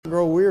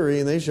grow weary,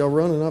 and they shall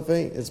run and not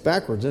faint. It's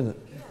backwards, isn't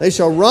it? They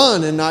shall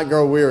run and not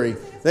grow weary.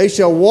 They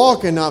shall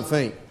walk and not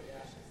faint.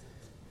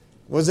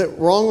 Was it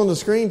wrong on the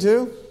screen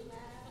too?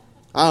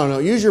 I don't know.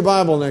 Use your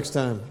Bible next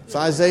time. It's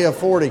Isaiah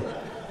 40.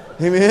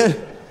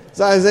 Amen? It's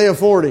Isaiah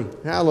 40.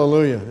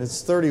 Hallelujah.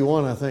 It's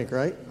 31, I think,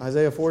 right?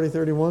 Isaiah 40,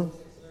 31?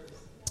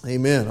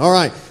 Amen. All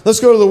right.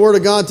 Let's go to the Word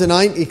of God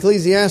tonight,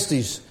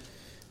 Ecclesiastes.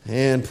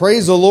 And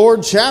praise the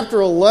Lord,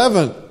 chapter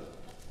 11.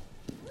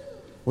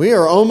 We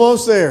are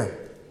almost there.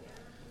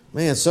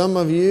 Man, some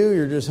of you,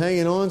 you're just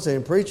hanging on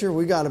saying, Preacher,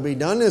 we got to be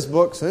done this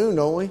book soon,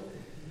 don't we?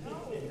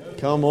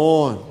 Come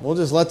on. We'll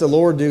just let the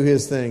Lord do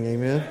His thing.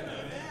 Amen?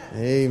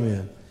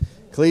 Amen.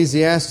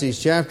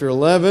 Ecclesiastes chapter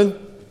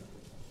 11.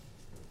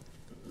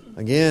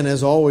 Again,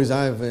 as always,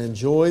 I've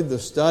enjoyed the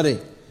study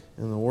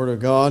in the Word of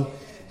God.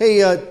 Hey,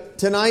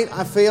 tonight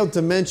I failed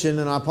to mention,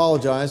 and I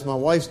apologize, my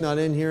wife's not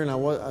in here, and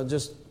I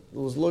just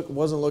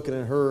wasn't looking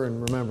at her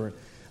and remembering.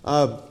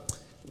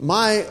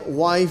 My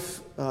wife,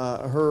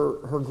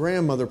 her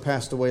grandmother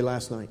passed away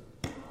last night,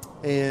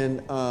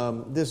 and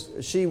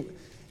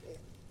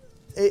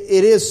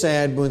it is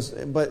sad,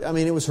 but I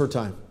mean it was her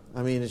time.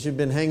 I mean she'd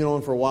been hanging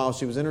on for a while.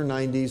 She was in her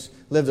 90s,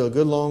 lived a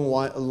good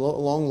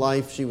long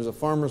life. She was a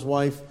farmer's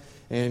wife,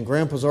 and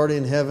Grandpa's already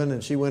in heaven,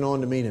 and she went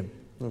on to meet him.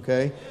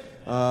 Okay,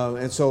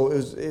 and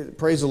so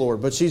praise the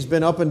Lord. But she's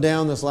been up and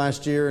down this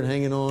last year and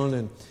hanging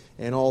on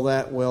and all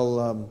that.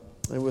 Well,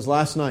 it was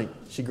last night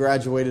she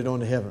graduated on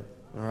to heaven.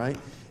 All right.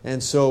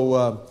 And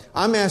so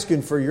I'm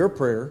asking for your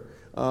prayer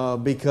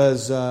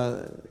because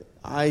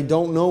I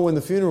don't know when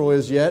the funeral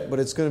is yet, but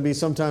it's going to be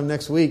sometime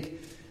next week,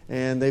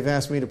 and they've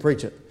asked me to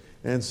preach it.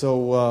 And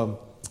so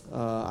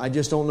I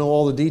just don't know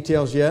all the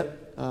details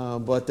yet,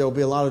 but there'll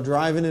be a lot of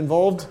driving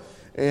involved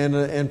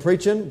and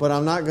preaching. But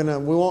I'm not gonna.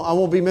 I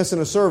won't be missing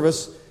a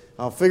service.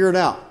 I'll figure it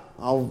out.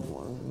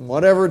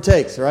 Whatever it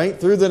takes, right?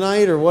 Through the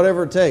night or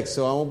whatever it takes.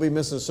 So I won't be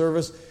missing a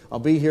service. I'll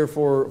be here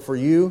for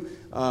you.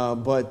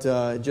 But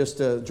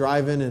just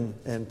driving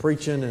and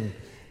preaching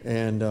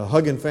and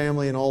hugging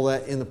family and all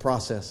that in the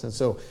process. And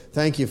so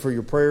thank you for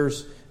your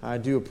prayers. I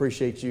do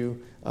appreciate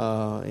you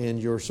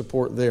and your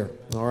support there.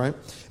 All right.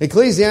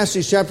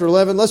 Ecclesiastes chapter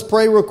 11. Let's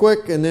pray real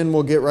quick and then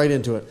we'll get right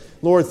into it.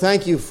 Lord,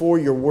 thank you for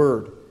your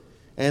word.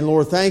 And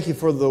Lord, thank you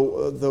for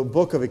the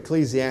book of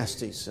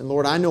Ecclesiastes. And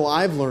Lord, I know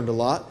I've learned a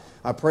lot.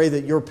 I pray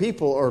that your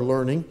people are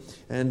learning.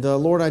 And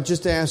Lord, I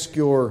just ask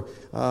your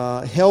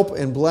help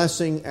and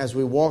blessing as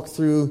we walk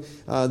through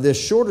this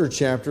shorter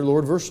chapter,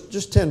 Lord,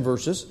 just 10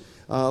 verses.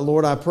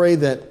 Lord, I pray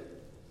that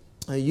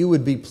you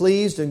would be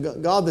pleased,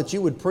 and God, that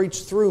you would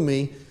preach through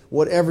me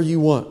whatever you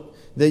want,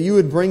 that you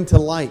would bring to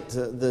light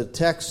the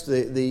text,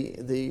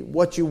 the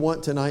what you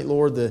want tonight,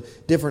 Lord, the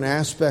different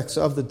aspects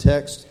of the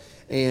text,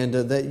 and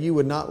that you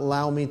would not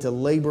allow me to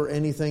labor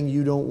anything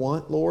you don't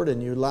want, Lord,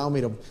 and you allow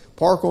me to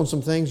park on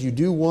some things you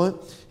do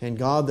want, and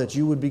God, that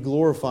you would be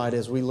glorified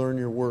as we learn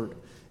your word.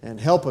 And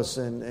help us,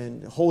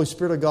 and Holy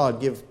Spirit of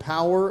God, give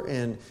power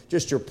and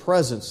just your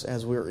presence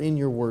as we're in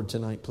your word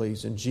tonight,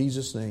 please. In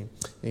Jesus' name,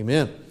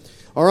 amen.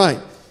 All right.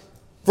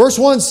 Verse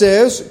 1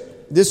 says,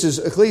 this is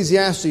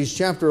Ecclesiastes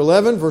chapter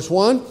 11, verse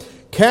 1,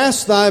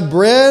 Cast thy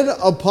bread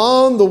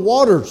upon the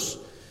waters,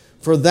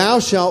 for thou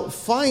shalt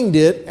find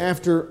it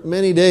after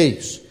many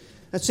days.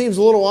 That seems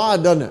a little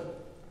odd, doesn't it?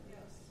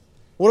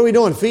 What are we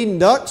doing, feeding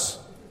ducks?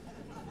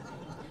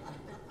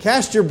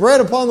 Cast your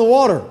bread upon the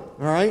water.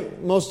 All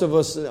right, most of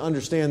us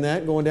understand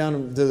that, going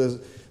down to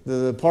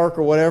the park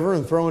or whatever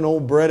and throwing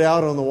old bread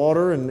out on the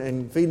water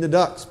and feeding the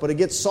ducks. But it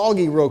gets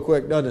soggy real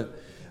quick, doesn't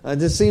it?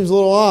 This seems a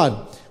little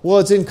odd. Well,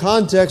 it's in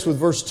context with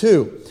verse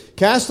 2.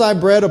 Cast thy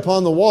bread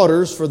upon the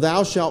waters, for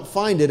thou shalt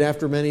find it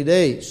after many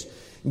days.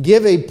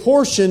 Give a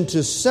portion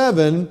to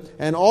 7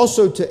 and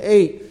also to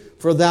 8,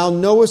 for thou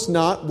knowest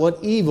not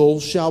what evil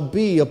shall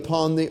be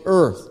upon the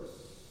earth.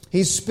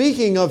 He's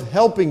speaking of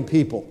helping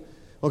people.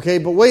 Okay,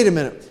 but wait a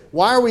minute.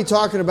 Why are we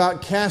talking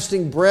about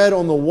casting bread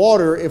on the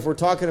water if we're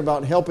talking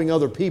about helping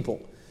other people?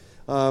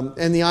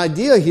 And the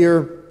idea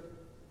here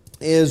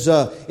is,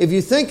 if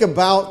you think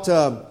about,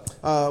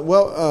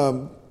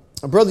 Brother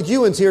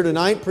Ewan's here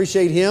tonight.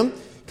 Appreciate him.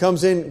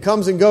 Comes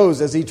and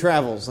goes as he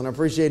travels, and I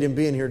appreciate him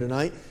being here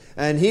tonight.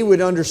 And he would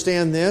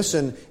understand this,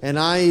 and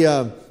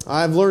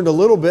I've learned a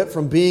little bit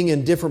from being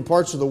in different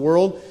parts of the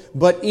world.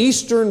 But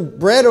Eastern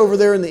bread over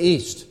there in the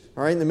East,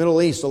 all right, in the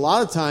Middle East, a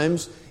lot of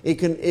times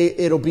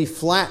it'll be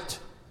flat.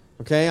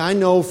 Okay, I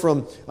know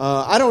from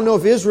I don't know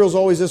if Israel's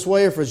always this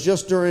way, or if it's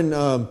just during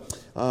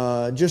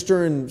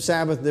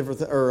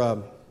Sabbath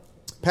or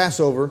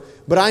Passover.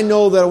 But I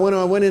know that when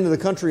I went into the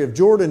country of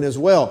Jordan as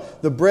well,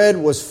 the bread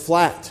was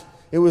flat.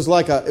 It was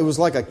like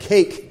a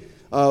cake,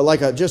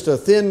 just a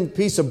thin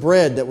piece of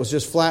bread that was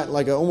just flat,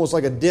 almost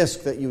like a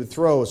disc that you would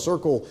throw, a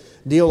circle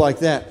deal like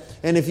that.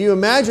 And if you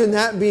imagine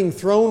that being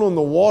thrown on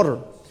the water,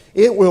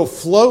 it will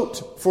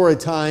float for a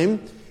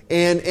time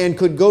and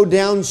could go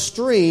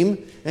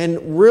downstream.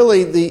 And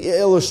really the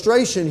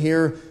illustration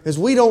here is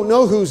we don't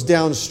know who's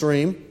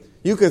downstream.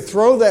 You could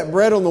throw that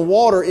bread on the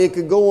water, it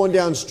could go on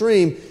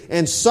downstream,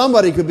 and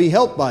somebody could be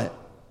helped by it.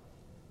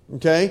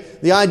 Okay?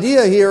 The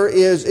idea here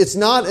is it's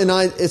not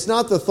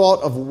the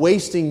thought of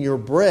wasting your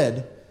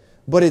bread,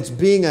 but it's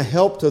being a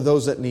help to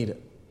those that need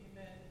it.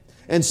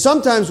 And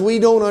sometimes we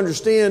don't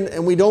understand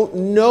and we don't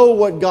know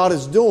what God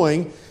is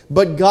doing,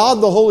 but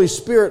God, the Holy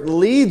Spirit,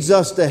 leads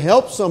us to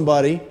help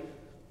somebody,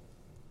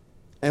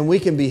 and we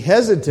can be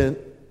hesitant,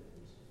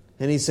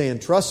 and He's saying,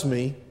 trust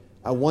me,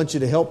 I want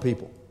you to help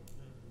people.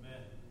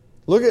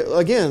 Look at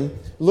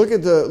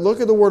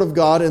the Word of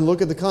God and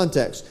look at the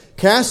context.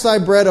 Cast thy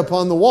bread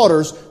upon the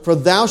waters, for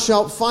thou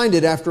shalt find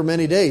it after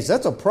many days.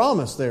 That's a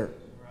promise there.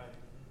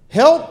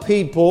 Help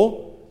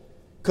people,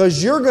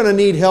 because you're going to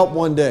need help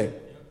one day.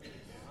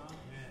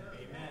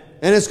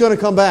 And it's going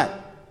to come back.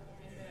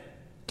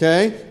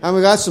 Okay? And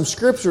we got some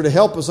scripture to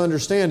help us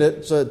understand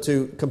it, so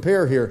to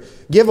compare here.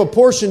 Give a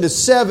portion to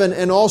 7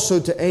 and also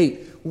to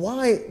 8.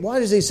 Why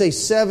does he say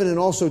 7 and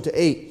also to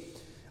 8?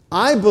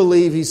 I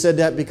believe he said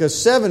that because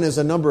 7 is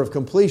a number of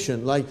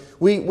completion. Like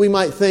we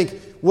might think,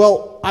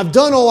 well, I've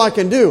done all I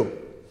can do.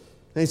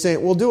 And he's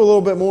saying, well, do a little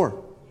bit more.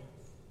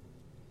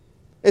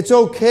 It's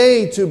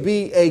okay to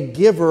be a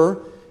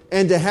giver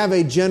and to have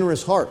a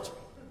generous heart.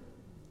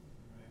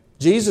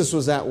 Jesus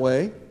was that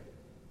way.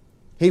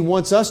 He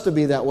wants us to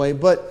be that way.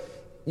 But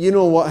you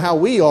know how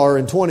we are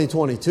in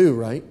 2022,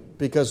 right?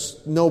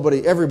 Because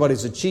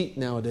everybody's a cheat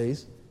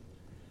nowadays.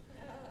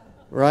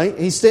 Right?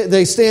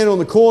 They stand on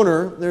the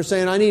corner. They're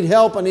saying, I need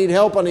help, I need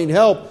help, I need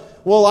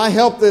help. Well, I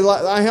helped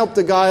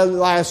the guy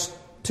last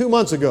 2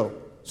 months ago,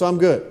 so I'm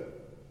good.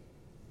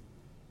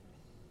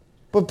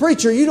 But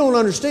preacher, you don't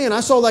understand. I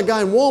saw that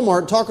guy in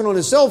Walmart talking on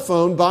his cell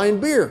phone buying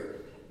beer.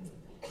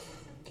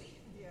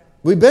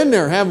 We've been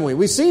there, haven't we?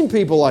 We've seen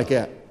people like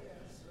that.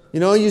 You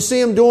know, you see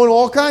them doing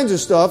all kinds of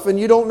stuff and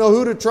you don't know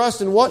who to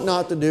trust and what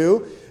not to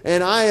do.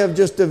 And I have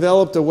just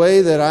developed a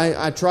way that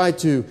I try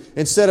to,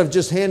 instead of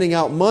just handing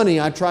out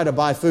money, I try to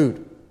buy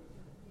food.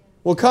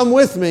 Well, come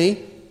with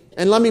me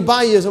and let me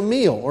buy you a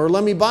meal, or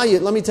let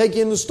me take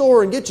you in the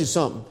store and get you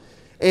something.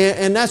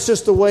 And that's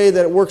just the way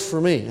that it works for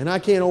me. And I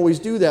can't always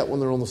do that when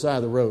they're on the side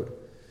of the road.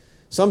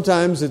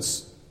 Sometimes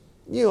it's,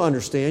 you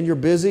understand, you're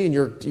busy and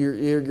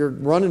you're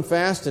running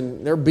fast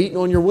and they're beating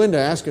on your window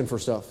asking for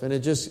stuff. And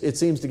it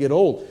seems to get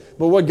old.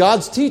 But what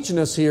God's teaching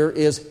us here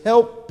is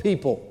help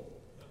people.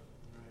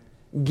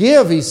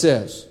 Give, he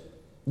says.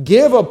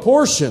 Give a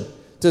portion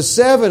to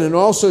 7 and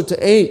also to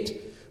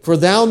 8. For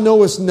thou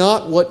knowest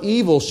not what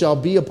evil shall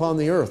be upon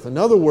the earth. In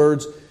other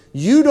words,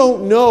 you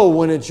don't know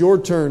when it's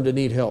your turn to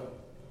need help.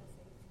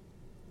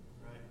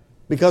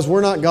 Because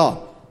we're not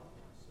God.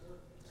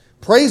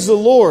 Praise the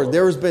Lord,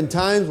 there has been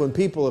times when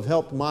people have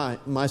helped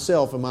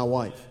myself and my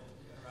wife.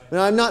 And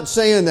I'm not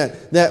saying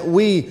that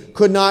we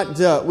could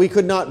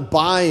not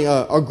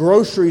buy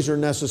groceries or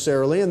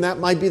necessarily, and that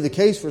might be the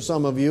case for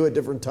some of you at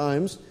different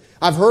times.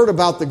 I've heard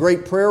about the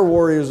great prayer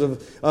warriors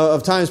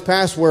of times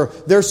past where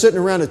they're sitting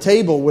around a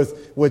table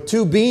with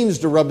 2 beans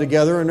to rub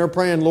together and they're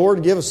praying,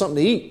 Lord, give us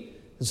something to eat.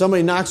 And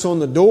somebody knocks on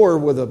the door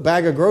with a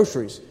bag of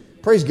groceries.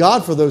 Praise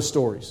God for those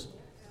stories.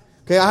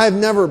 Okay, I have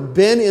never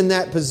been in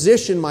that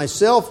position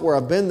myself where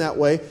I've been that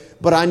way,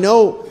 but I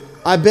know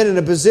I've been in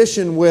a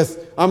position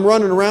I'm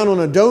running around on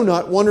a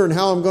donut wondering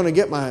how I'm going to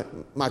get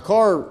my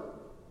car,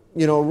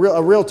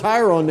 a real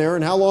tire on there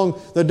and how long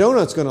the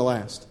donut's going to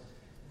last.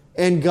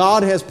 And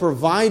God has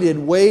provided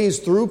ways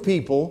through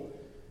people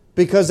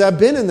because I've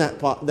been in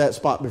that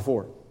spot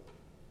before.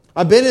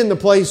 I've been in the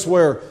place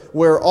where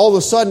all of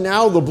a sudden,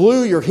 out of the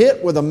blue, you're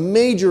hit with a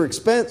major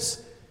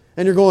expense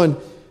and you're going,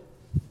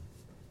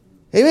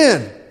 hey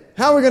man,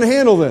 how are we going to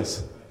handle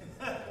this?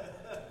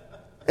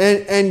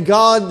 And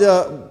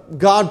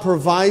God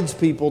provides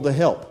people to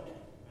help.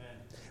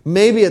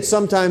 Maybe it's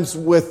sometimes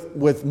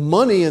with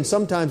money and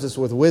sometimes it's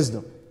with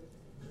wisdom.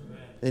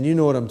 And you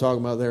know what I'm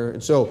talking about there.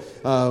 And so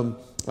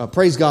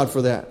praise God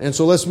for that. And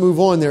so let's move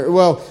on there.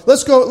 Well,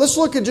 let's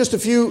look at just a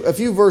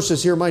few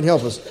verses here might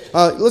help us.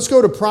 Let's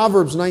go to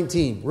Proverbs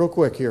 19 real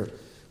quick here.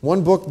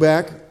 One book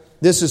back.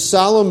 This is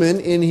Solomon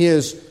in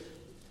his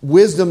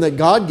wisdom that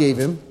God gave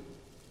him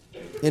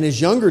in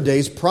his younger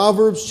days.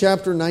 Proverbs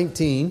chapter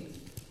 19.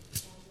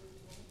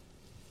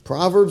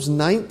 Proverbs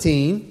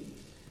 19.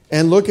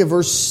 And look at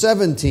verse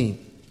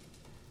 17.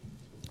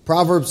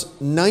 Proverbs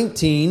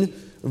 19,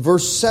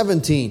 verse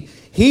 17.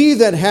 He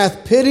that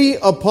hath pity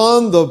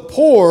upon the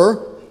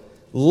poor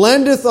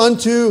lendeth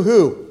unto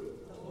who?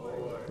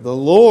 The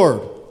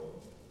Lord.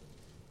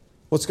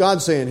 What's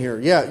God saying here?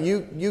 Yeah,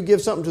 you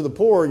give something to the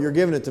poor, you're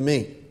giving it to me.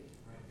 Isn't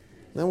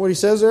that what he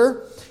says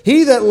there?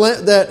 He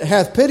that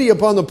hath pity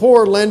upon the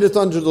poor lendeth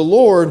unto the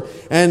Lord,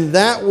 and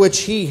that which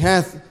he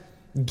hath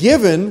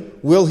given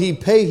will he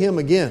pay him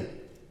again.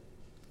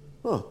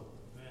 Huh.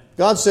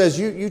 God says,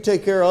 you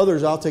take care of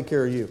others, I'll take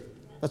care of you.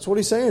 That's what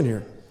he's saying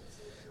here.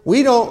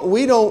 We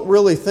don't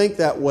really think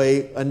that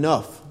way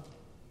enough.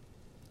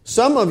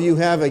 Some of you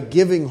have a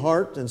giving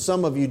heart, and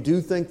some of you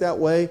do think that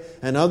way,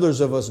 and others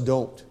of us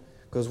don't.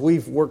 Because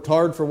we've worked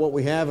hard for what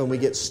we have, and we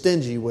get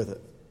stingy with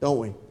it, don't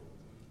we?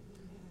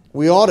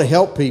 We ought to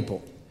help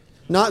people.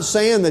 Not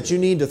saying that you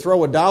need to throw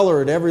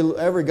 $1 at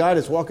every guy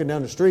that's walking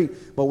down the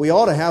street, but we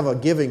ought to have a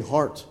giving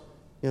heart.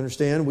 You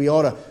understand? We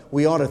ought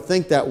to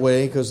think that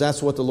way because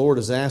that's what the Lord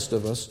has asked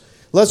of us.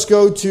 Let's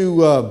go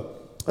to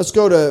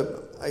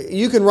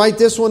you can write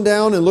this one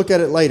down and look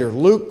at it later.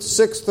 Luke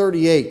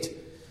 6:38.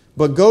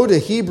 But go to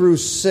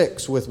Hebrews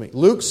 6 with me.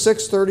 Luke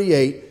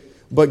 6:38,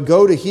 but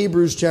go to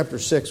Hebrews chapter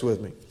 6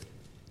 with me.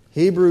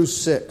 Hebrews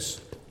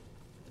 6.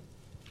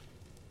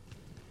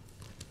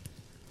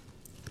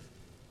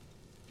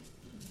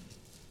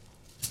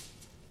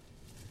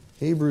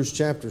 Hebrews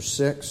chapter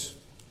 6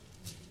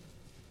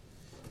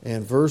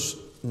 and verse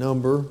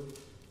number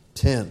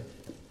 10.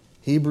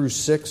 Hebrews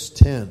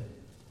 6:10.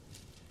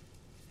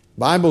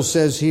 Bible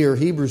says here,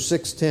 Hebrews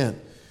 6:10,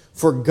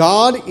 for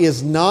God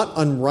is not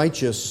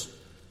unrighteous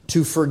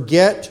to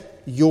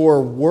forget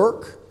your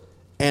work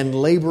and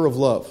labor of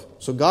love.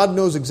 So God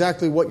knows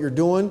exactly what you're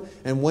doing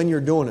and when you're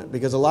doing it.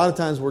 Because a lot of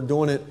times we're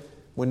doing it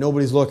when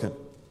nobody's looking.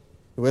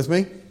 You with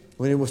me?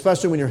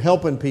 Especially when you're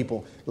helping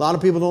people. A lot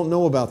of people don't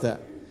know about that.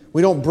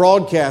 We don't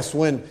broadcast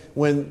when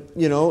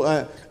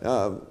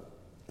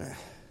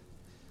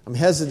I'm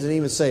hesitant to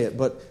even say it,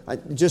 but I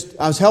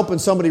was helping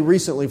somebody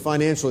recently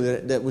financially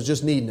that was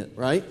just needing it,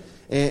 right?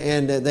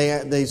 And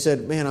they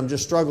said, man, I'm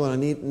just struggling. I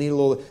need a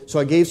little. So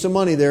I gave some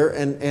money there,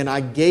 and I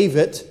gave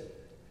it,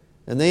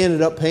 and they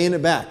ended up paying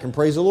it back. And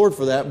praise the Lord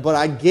for that. But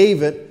I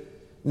gave it,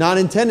 not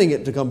intending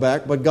it to come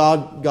back, but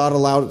God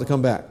allowed it to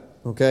come back.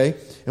 Okay?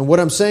 And what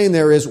I'm saying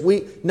there is,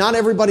 not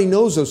everybody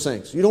knows those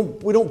things. We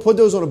don't put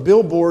those on a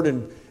billboard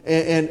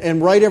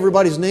and write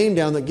everybody's name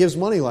down that gives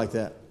money like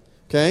that.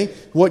 Okay?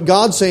 What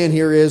God's saying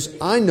here is,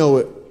 I know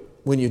it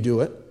when you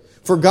do it.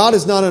 For God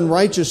is not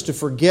unrighteous to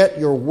forget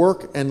your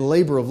work and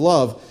labor of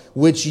love,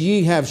 which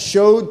ye have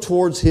showed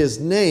towards His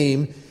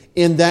name,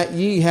 in that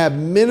ye have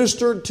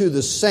ministered to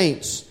the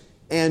saints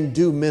and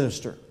do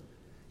minister.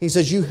 He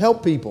says you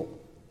help people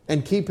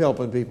and keep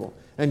helping people.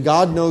 And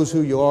God knows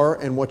who you are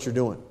and what you're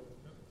doing.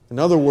 In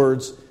other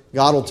words,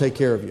 God will take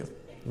care of you.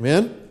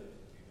 Amen?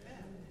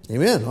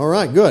 Amen. All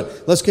right, good.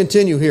 Let's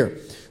continue here.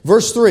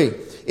 Verse 3.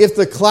 If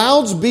the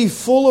clouds be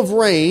full of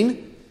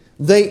rain,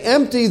 they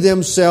empty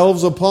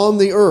themselves upon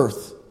the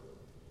earth.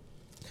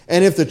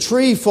 And if the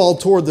tree fall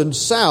toward the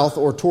south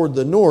or toward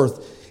the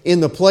north,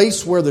 in the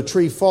place where the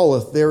tree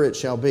falleth, there it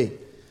shall be.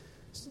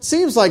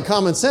 Seems like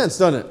common sense,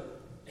 doesn't it?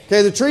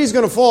 Okay, the tree's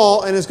going to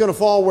fall, and it's going to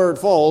fall where it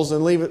falls,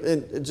 and leave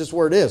it just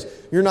where it is.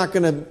 You're not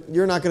going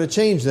to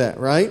change that,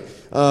 right?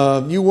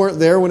 You weren't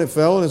there when it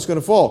fell, and it's going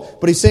to fall.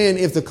 But he's saying,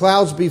 if the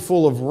clouds be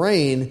full of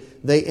rain,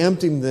 they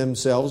empty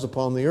themselves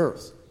upon the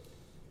earth.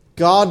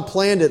 God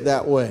planned it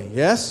that way,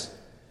 yes?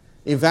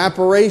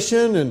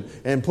 Evaporation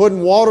and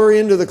putting water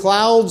into the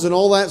clouds and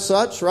all that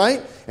such,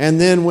 right? And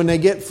then when they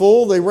get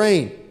full, they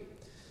rain.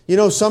 You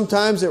know,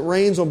 sometimes it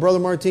rains on Brother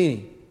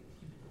Martini.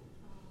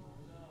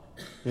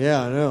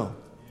 Yeah, I know.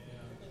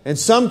 And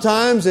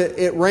sometimes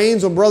it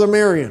rains on Brother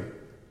Marion.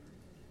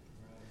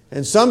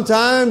 And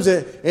sometimes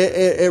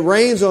it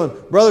rains on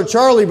Brother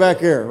Charlie back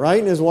there, right?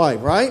 And his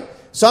wife, right?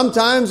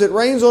 Sometimes it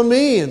rains on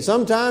me, and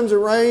sometimes it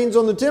rains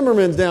on the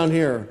Timmermans down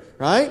here,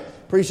 right?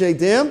 Appreciate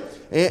them.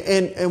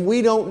 And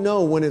we don't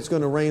know when it's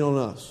going to rain on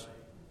us.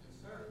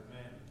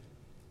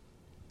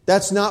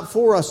 That's not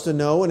for us to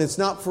know, and it's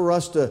not for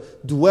us to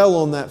dwell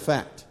on that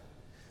fact.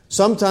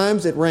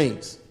 Sometimes it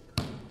rains.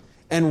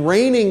 And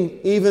raining,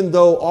 even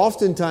though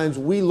oftentimes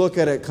we look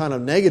at it kind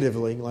of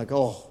negatively, like,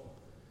 oh,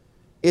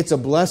 it's a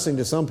blessing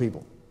to some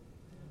people.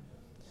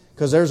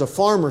 Because there's a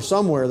farmer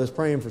somewhere that's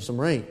praying for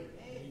some rain.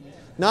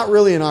 Not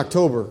really in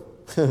October.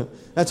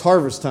 That's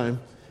harvest time.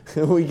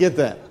 We get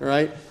that,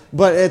 right?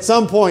 But at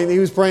some point, he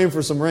was praying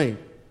for some rain.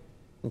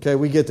 Okay,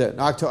 we get that.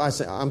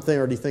 I'm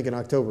already thinking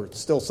October. It's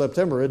still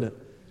September, isn't it?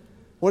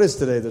 What is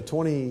today, the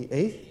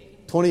 28th?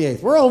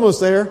 28th. We're almost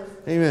there.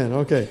 Amen.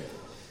 Okay.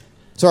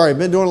 Sorry, I've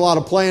been doing a lot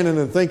of planning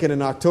and thinking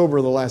in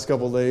October the last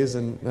couple of days,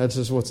 and that's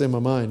just what's in my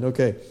mind.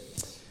 Okay.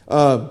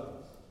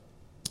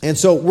 And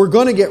so we're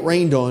going to get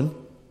rained on.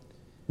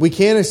 We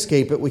can't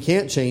escape it. We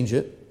can't change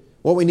it.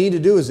 What we need to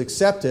do is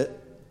accept it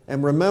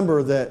and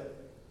remember that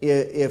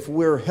if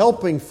we're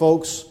helping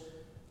folks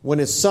when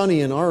it's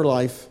sunny in our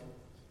life,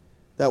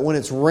 that when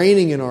it's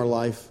raining in our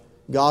life,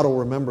 God will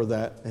remember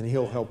that and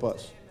He'll help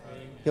us.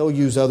 He'll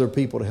use other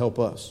people to help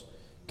us.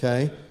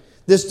 Okay?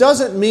 This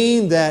doesn't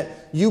mean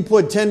that you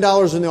put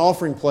 $10 in the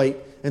offering plate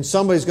and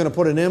somebody's going to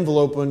put an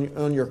envelope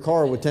on your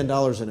car with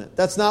 $10 in it.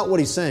 That's not what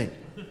He's saying.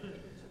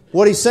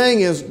 What He's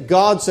saying is,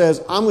 God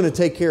says, I'm going to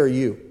take care of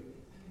you.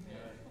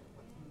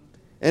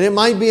 And it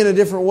might be in a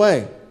different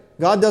way.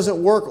 God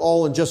doesn't work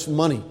all in just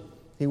money.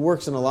 He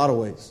works in a lot of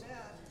ways.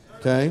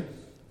 Okay?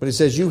 But He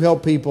says, you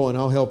help people and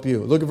I'll help you.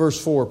 Look at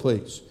verse 4,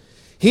 please.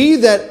 He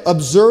that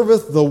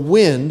observeth the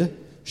wind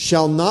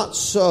shall not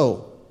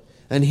sow,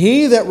 and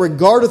he that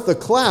regardeth the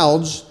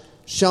clouds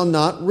shall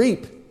not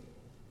reap.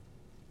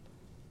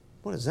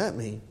 What does that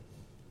mean?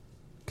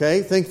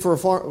 Okay, think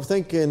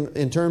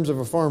in terms of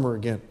a farmer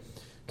again.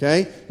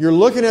 Okay, you're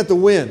looking at the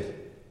wind.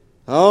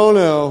 Oh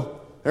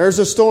no, there's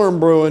a storm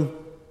brewing.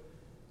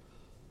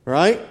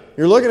 Right?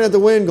 You're looking at the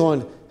wind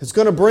going, it's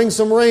going to bring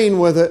some rain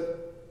with it.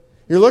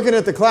 You're looking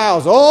at the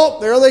clouds. Oh,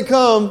 there they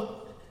come.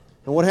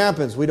 And what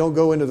happens? We don't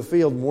go into the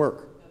field and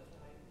work.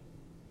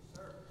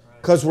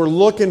 Because we're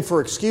looking for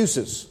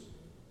excuses.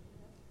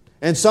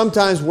 And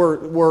sometimes we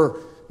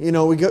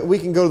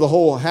can go to the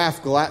whole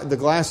the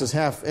glass is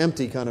half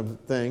empty kind of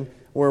thing,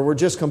 where we're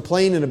just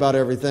complaining about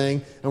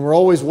everything, and we're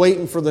always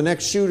waiting for the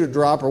next shoe to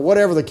drop, or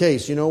whatever the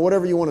case,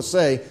 whatever you want to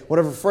say,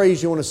 whatever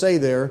phrase you want to say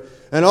there.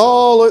 And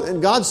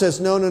God says,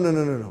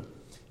 no.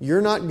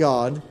 You're not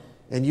God,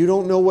 and you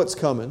don't know what's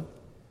coming.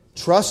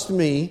 Trust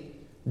me.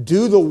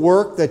 Do the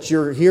work that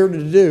you're here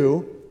to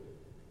do,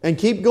 and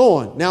keep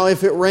going. Now,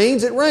 if it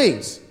rains, it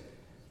rains.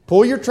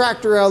 Pull your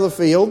tractor out of the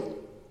field.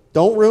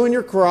 Don't ruin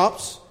your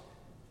crops.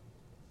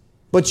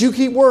 But you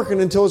keep working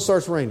until it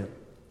starts raining.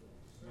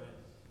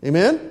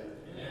 Amen?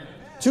 Amen.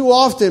 Too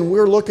often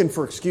we're looking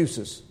for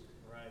excuses.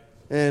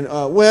 And,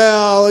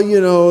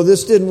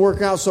 this didn't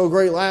work out so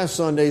great last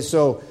Sunday,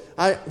 so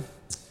I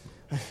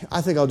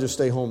think I'll just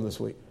stay home this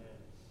week.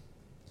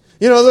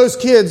 Those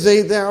kids,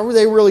 they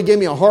really gave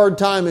me a hard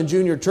time in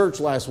junior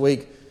church last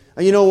week.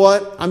 And you know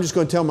what? I'm just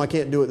going to tell them I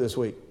can't do it this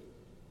week.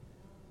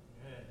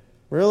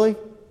 Really?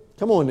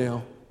 Come on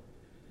now.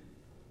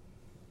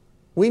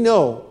 We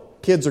know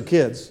kids are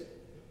kids.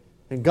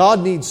 And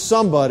God needs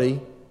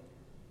somebody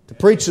to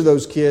preach to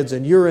those kids,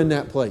 and you're in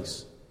that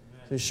place.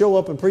 So show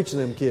up and preach to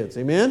them kids.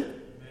 Amen? Amen?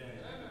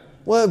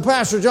 Well,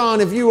 Pastor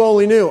John, if you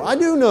only knew. I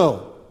do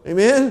know.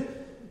 Amen?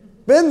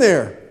 Been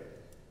there.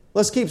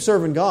 Let's keep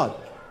serving God.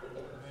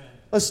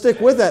 Let's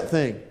stick with that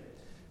thing.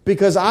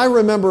 Because I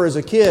remember as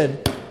a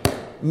kid,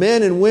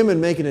 men and women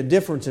making a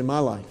difference in my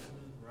life.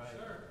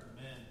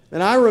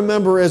 And I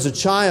remember as a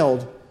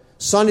child,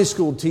 Sunday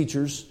school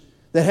teachers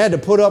that had to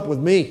put up with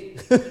me.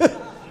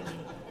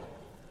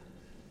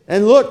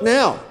 And look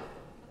now,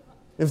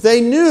 if they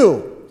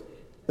knew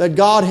that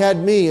God had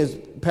me as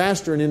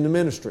pastor and in the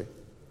ministry,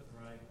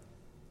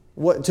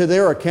 what to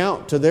their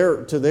account, to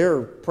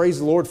their praise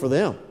the Lord for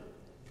them.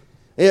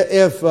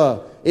 If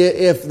the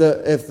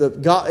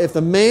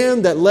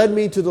man that led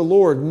me to the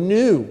Lord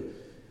knew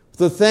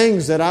the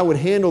things that I would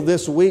handle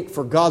this week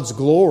for God's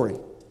glory,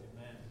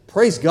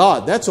 praise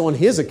God, that's on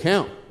His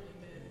account.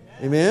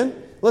 Amen.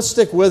 Let's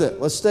stick with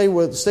it. Let's stay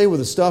with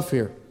the stuff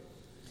here.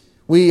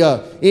 We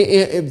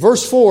in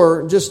verse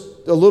 4, just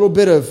a little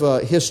bit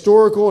of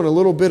historical and a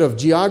little bit of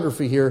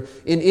geography here.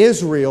 In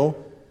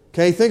Israel,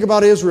 okay, think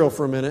about Israel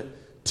for a minute.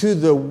 To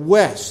the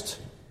west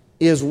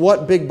is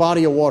what big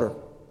body of water?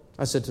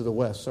 I said to the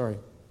west, sorry.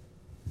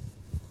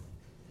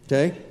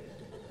 Okay?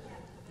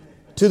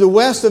 To the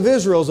west of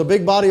Israel is a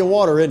big body of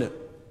water, isn't it?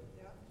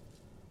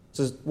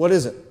 So what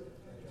is it?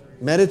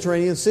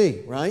 Mediterranean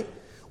Sea, right?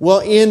 Well,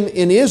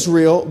 in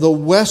Israel, the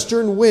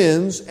western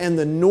winds and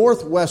the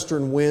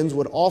northwestern winds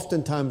would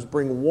oftentimes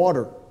bring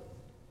water.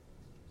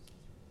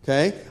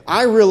 Okay?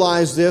 I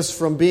realized this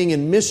from being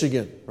in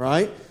Michigan,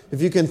 right?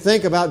 If you can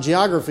think about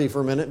geography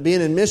for a minute, being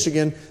in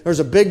Michigan,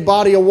 there's a big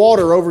body of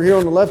water over here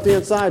on the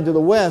left-hand side to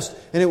the west,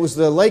 and it was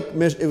Lake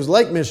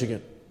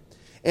Michigan.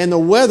 And the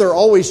weather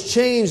always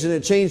changed, and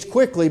it changed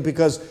quickly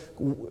because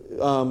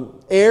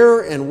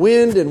air and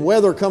wind and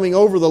weather coming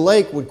over the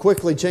lake would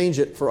quickly change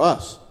it for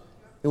us.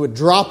 It would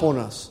drop on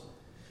us.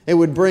 It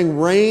would bring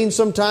rain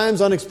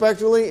sometimes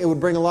unexpectedly. It would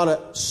bring a lot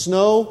of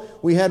snow.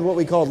 We had what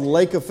we called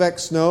lake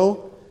effect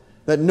snow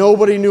that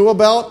nobody knew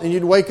about, and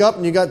you'd wake up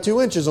and you got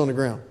 2 inches on the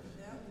ground.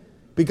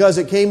 Because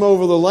it came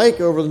over the lake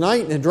over the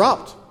night and it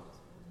dropped.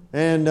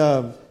 And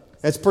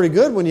that's pretty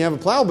good when you have a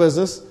plow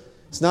business.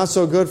 It's not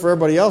so good for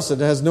everybody else that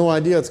has no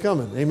idea it's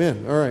coming.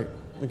 Amen. All right.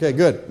 Okay,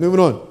 good. Moving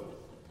on.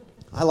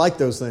 I like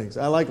those things.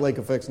 I like lake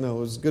effect snow.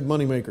 It was a good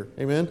money maker.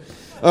 Amen.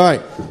 All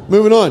right.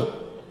 Moving on.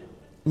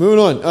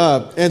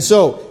 And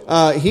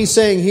so he's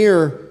saying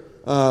here,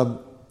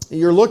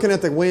 you're looking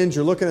at the winds,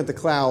 you're looking at the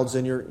clouds,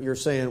 and you're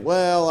saying,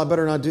 well, I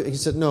better not do it. He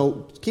said,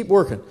 no, keep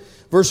working.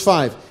 Verse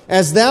 5,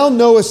 as thou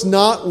knowest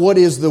not what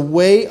is the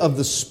way of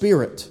the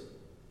Spirit,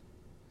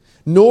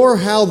 nor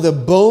how the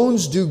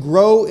bones do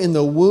grow in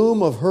the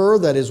womb of her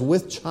that is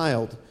with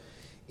child,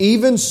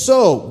 even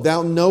so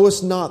thou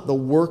knowest not the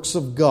works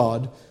of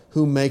God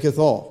who maketh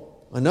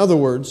all. In other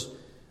words,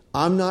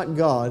 I'm not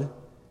God,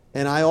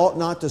 and I ought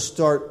not to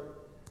start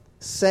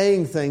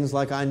saying things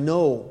like I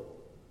know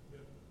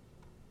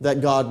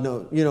that God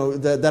knows,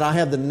 that I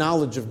have the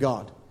knowledge of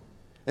God.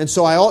 And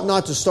so I ought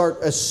not to start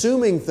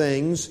assuming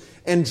things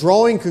and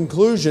drawing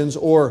conclusions,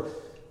 or,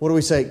 what do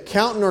we say,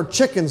 counting our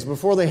chickens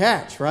before they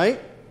hatch, right?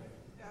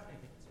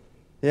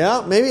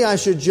 Yeah, maybe I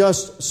should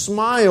just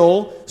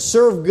smile,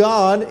 serve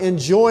God,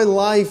 enjoy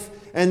life,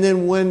 and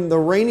then when the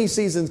rainy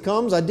season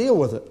comes, I deal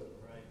with it.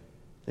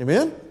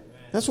 Amen?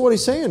 That's what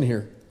he's saying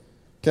here.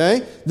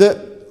 Okay?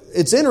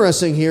 It's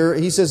interesting here.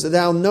 He says,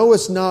 thou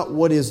knowest not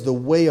what is the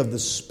way of the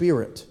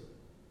Spirit.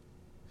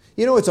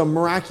 It's a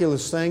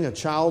miraculous thing, a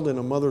child in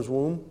a mother's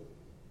womb.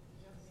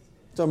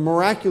 It's a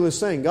miraculous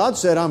thing. God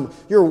said,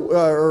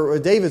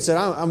 David said,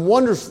 I'm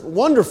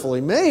wonderfully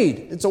made.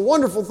 It's a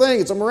wonderful thing.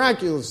 It's a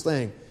miraculous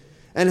thing.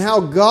 And how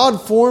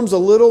God forms a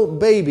little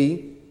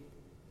baby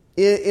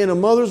in a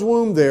mother's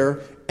womb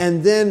there,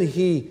 and then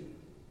He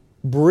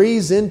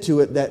breathes into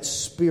it that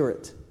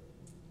Spirit.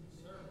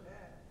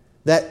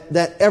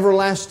 That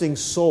everlasting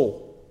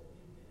soul.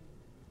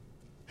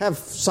 Have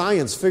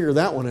science figure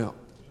that one out.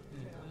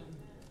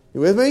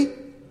 You with me?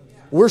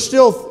 We're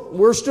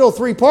still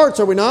three parts,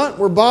 are we not?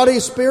 We're body,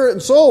 spirit,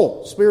 and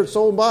soul. Spirit,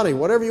 soul, and body.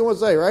 Whatever you want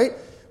to say, right?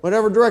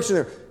 Whatever direction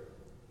there.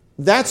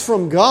 That's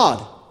from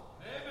God.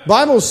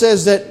 Bible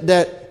says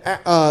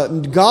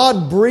that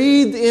God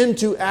breathed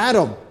into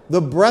Adam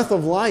the breath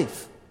of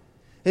life.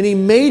 And He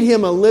made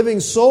him a living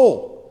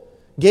soul.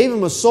 Gave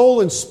him a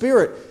soul and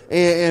spirit.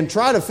 And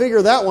try to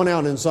figure that one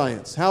out in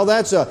science. How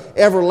that's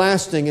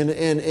everlasting and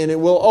it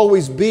will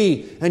always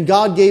be. And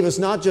God gave us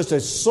not just a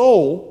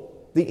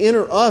soul, the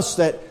inner us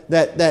that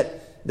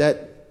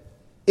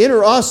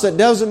inner us that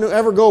doesn't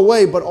ever go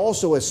away, but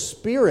also a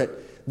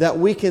spirit that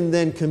we can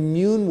then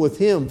commune with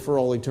Him for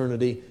all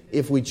eternity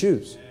if we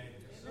choose.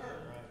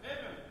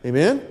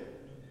 Amen?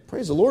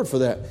 Praise the Lord for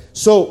that.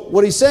 So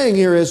what He's saying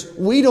here is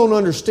we don't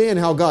understand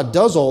how God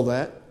does all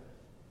that.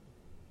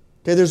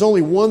 Okay, there's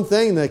only one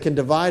thing that can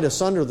divide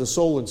asunder the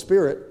soul and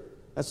spirit.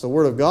 That's the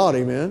Word of God,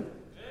 amen?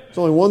 There's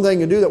only one thing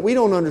to do that. We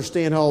don't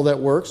understand how all that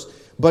works.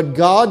 But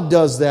God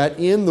does that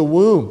in the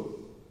womb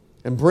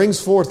and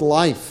brings forth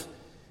life.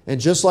 And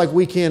just like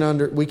we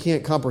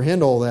can't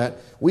comprehend all that,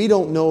 we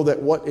don't know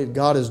that what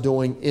God is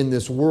doing in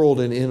this world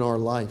and in our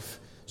life.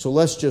 So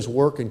let's just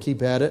work and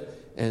keep at it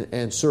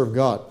and serve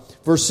God.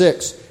 Verse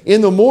 6,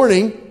 in the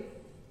morning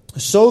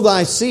sow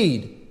thy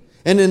seed,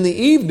 and in the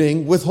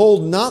evening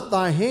withhold not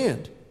thy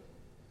hand.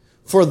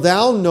 For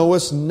thou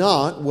knowest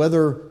not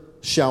whether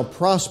shall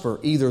prosper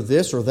either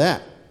this or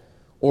that,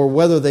 or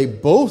whether they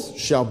both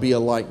shall be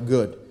alike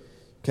good.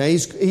 Okay,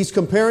 he's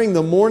comparing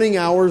the morning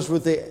hours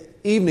with the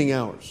evening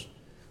hours.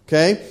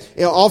 Okay,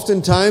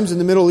 oftentimes in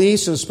the Middle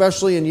East, and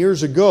especially in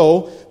years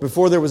ago,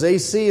 before there was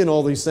AC and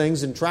all these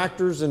things, and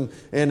tractors and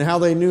how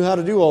they knew how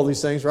to do all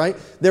these things, right?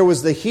 There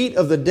was the heat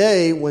of the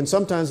day when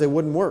sometimes they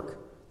wouldn't work.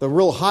 The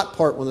real hot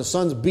part when the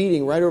sun's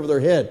beating right over their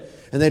head.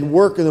 And they'd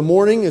work in the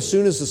morning as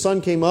soon as the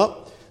sun came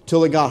up,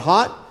 till it got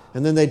hot,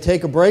 and then they'd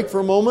take a break for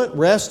a moment,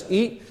 rest,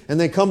 eat, and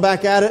they come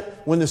back at it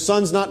when the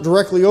sun's not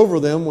directly over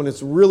them, when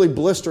it's really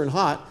blistering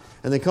hot,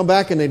 and they come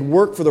back and they'd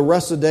work for the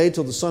rest of the day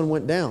till the sun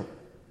went down.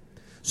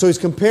 So he's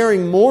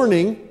comparing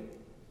morning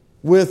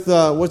with,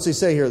 what's he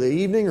say here, the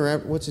evening, or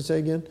what's he say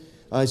again?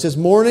 He says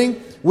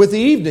morning with the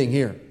evening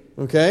here,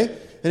 okay?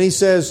 And he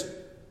says,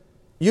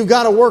 you've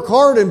got to work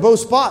hard in both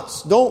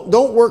spots.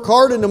 Don't work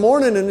hard in the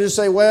morning and just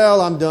say,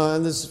 well, I'm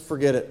done,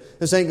 forget it.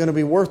 This ain't going to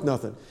be worth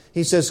nothing.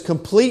 He says,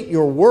 complete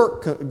your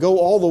work, go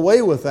all the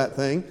way with that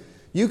thing.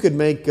 You could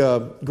make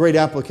a great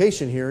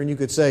application here, and you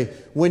could say,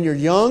 when you're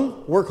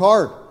young, work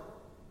hard.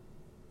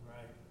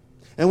 Right.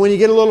 And when you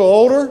get a little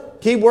older,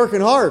 keep working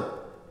hard.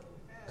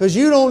 Because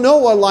you don't know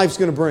what life's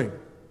going to bring.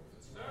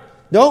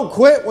 Don't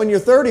quit when you're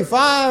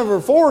 35 or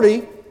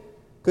 40,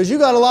 because you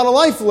got a lot of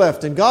life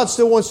left, and God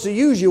still wants to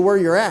use you where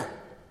you're at.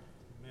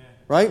 Amen.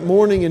 Right?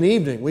 Morning and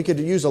evening. We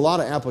could use a lot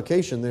of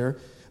application there,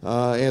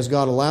 as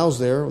God allows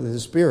there with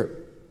His Spirit.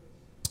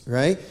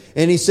 Right?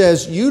 And he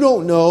says, you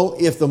don't know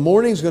if the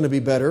morning's going to be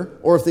better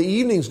or if the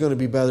evening's going to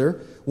be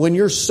better when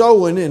you're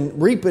sowing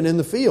and reaping in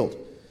the field.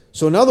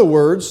 So in other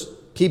words,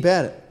 keep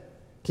at it.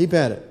 Keep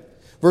at it.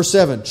 Verse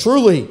 7,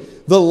 truly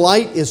the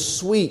light is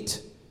sweet,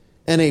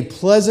 and a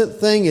pleasant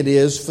thing it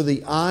is for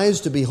the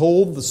eyes to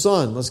behold the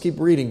sun. Let's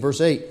keep reading.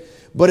 Verse 8,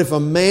 but if a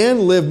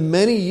man live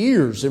many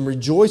years and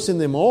rejoice in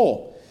them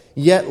all,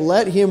 yet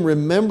let him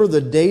remember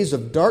the days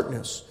of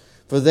darkness,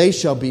 for they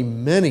shall be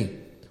many.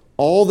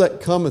 All that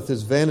cometh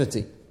is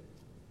vanity.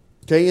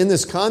 Okay, in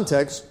this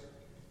context,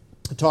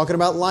 I'm talking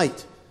about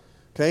light.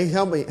 Okay,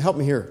 help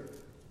me here.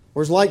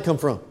 Where's light come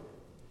from?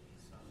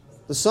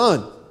 The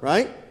sun,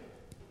 right?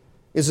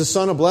 Is the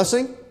sun a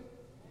blessing?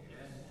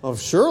 Oh,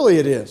 surely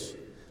it is.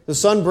 The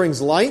sun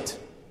brings light,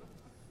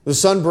 the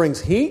sun brings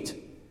heat,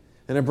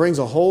 and it brings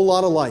a whole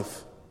lot of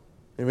life.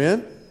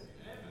 Amen?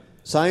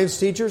 Science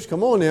teachers,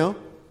 come on now.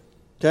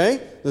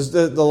 Okay,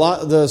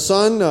 the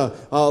sun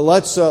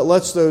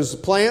lets those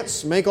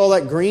plants make all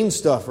that green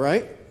stuff,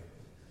 right?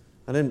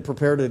 I didn't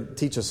prepare to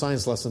teach a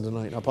science lesson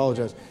tonight. I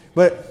apologize.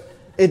 But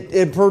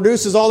it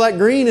produces all that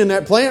green in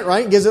that plant,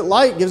 right? Gives it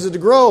light, gives it to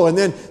grow. And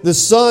then the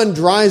sun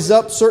dries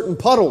up certain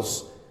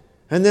puddles.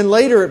 And then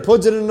later it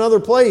puts it in another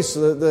place.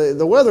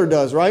 The weather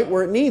does, right?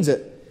 Where it needs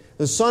it.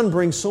 The sun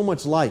brings so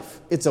much life.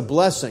 It's a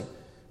blessing,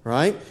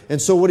 right?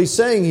 And so what he's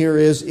saying here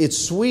is it's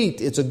sweet.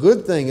 It's a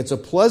good thing. It's a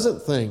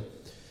pleasant thing.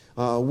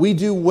 We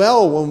do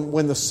well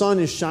when the sun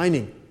is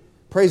shining.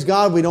 Praise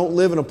God, we don't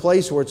live in a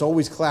place where it's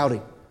always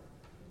cloudy.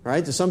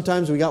 Right?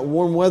 Sometimes we got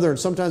warm weather and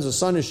sometimes the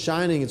sun is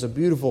shining. It's a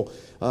beautiful,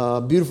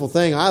 beautiful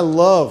thing. I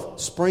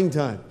love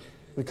springtime.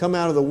 We come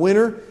out of the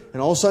winter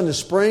and all of a sudden the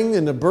spring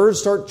and the birds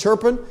start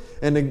chirping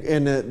and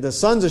the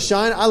sun's a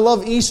shining. I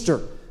love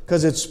Easter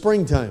because it's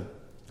springtime.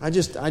 I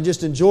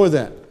just enjoy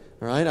that.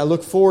 All right? I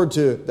look forward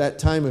to that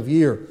time of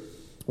year.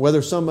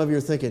 Whether some of you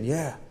are thinking,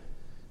 yeah,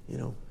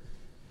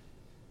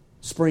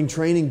 spring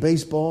training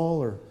baseball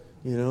or,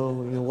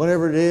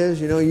 whatever it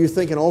is, you're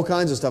thinking all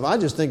kinds of stuff. I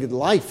just think of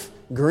life,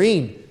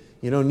 green.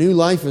 New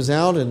life is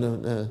out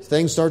and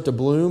things start to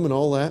bloom and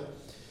all that.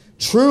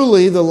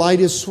 Truly the light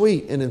is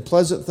sweet, and a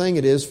pleasant thing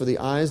it is for the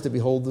eyes to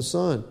behold the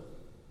sun.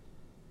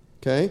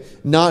 Okay?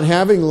 Not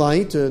having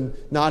light and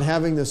not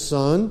having the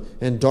sun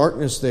and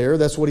darkness there,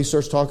 that's what he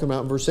starts talking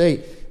about in verse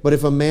 8. But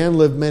if a man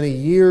live many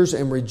years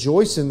and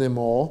rejoice in them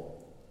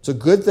all, it's a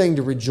good thing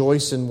to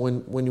rejoice in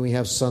when we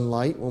have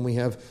sunlight, when we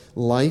have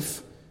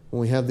life, when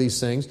we have these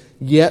things.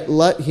 Yet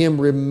let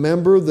him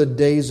remember the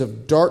days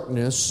of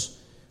darkness,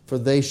 for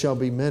they shall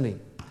be many.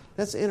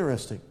 That's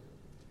interesting.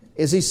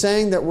 Is he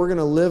saying that we're going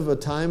to live a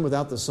time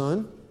without the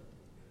sun?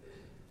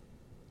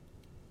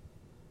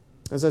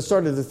 As I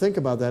started to think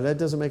about that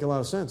doesn't make a lot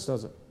of sense,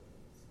 does it?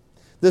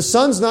 The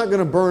sun's not going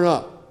to burn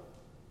up.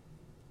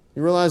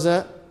 You realize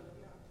that?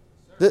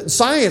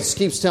 Science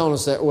keeps telling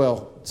us that.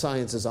 Well,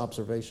 science is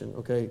observation,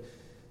 okay?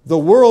 The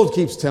world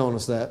keeps telling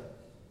us that.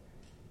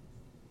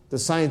 The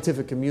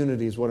scientific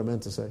community is what I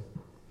meant to say.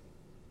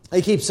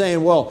 They keep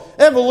saying, well,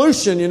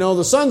 evolution,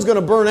 the sun's going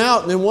to burn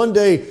out, and then one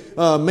day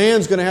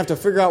man's going to have to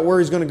figure out where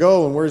he's going to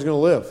go and where he's going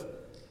to live.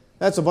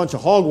 That's a bunch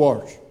of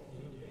hogwash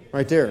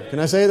right there. Can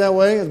I say it that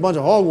way? It's a bunch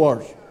of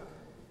hogwash.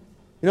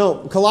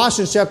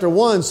 Colossians chapter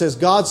 1 says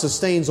God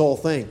sustains all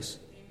things.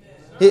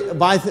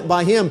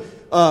 By Him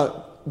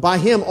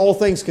all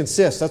things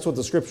consist. That's what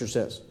the Scripture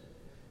says.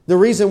 The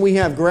reason we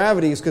have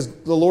gravity is because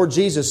the Lord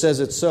Jesus says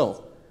it's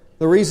so.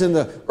 The reason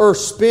the earth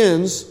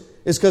spins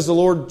is because the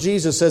Lord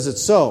Jesus says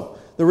it's so.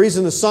 The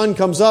reason the sun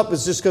comes up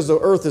is just because the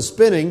earth is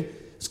spinning.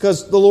 It's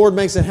because the Lord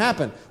makes it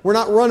happen. We're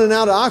not running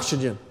out of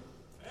oxygen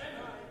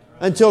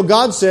until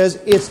God says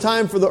it's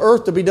time for the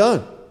earth to be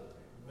done.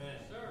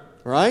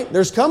 All right?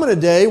 There's coming a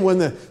day when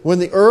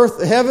the earth,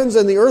 the heavens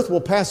and the earth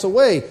will pass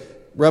away.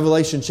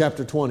 Revelation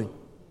chapter 20.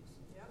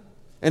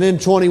 And in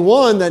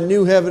 21, that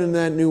new heaven and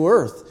that new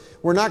earth.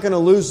 We're not going to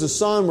lose the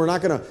sun. We're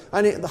not going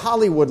to...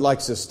 Hollywood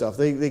likes this stuff.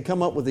 They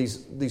come up with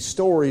these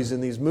stories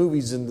and these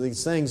movies and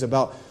these things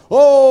about,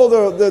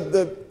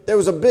 there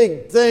was a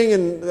big thing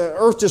and the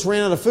earth just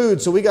ran out of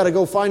food, so we got to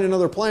go find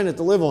another planet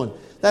to live on.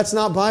 That's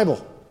not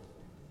Bible.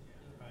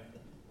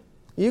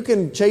 You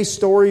can chase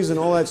stories and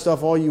all that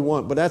stuff all you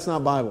want, but that's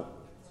not Bible.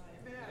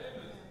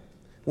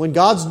 When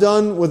God's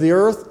done with the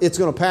earth, it's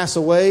going to pass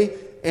away,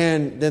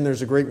 and then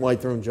there's a great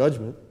white throne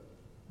judgment.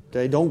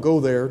 Okay, don't go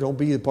there. Don't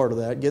be a part of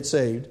that. Get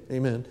saved.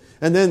 Amen.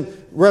 And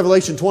then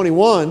Revelation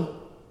 21,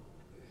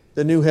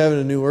 the new heaven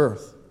and new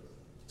earth.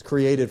 It's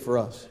created for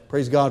us.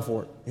 Praise God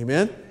for it.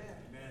 Amen?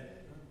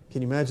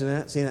 Can you imagine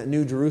that? Seeing that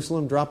new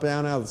Jerusalem drop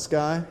down out of the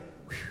sky?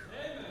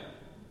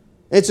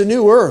 It's a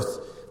new earth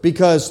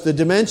because the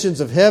dimensions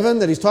of heaven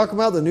that he's talking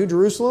about, the new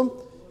Jerusalem,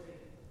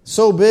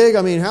 so big.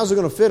 I mean, how's it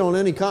going to fit on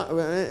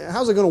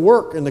how's it going to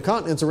work in the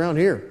continents around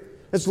here?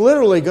 It's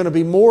literally going to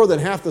be more than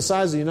half the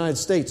size of the United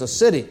States, a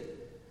city.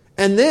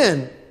 And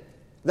then,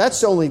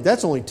 that's only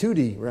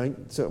 2D, right?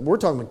 So we're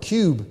talking about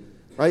cube,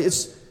 right?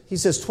 He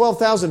says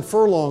 12,000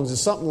 furlongs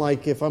is something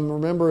like, if I'm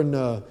remembering,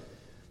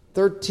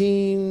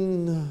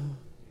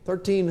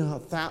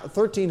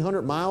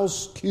 1,300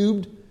 miles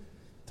cubed,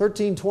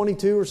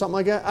 1,322 or something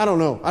like that. I don't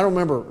know. I don't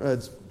remember.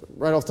 It's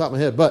right off the top of my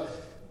head. But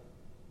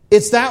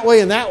it's that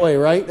way and that way,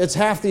 right? It's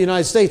half the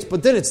United States.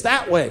 But then it's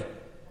that way.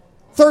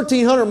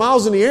 1,300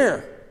 miles in the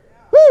air.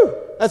 Woo!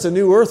 That's a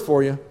new earth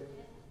for you.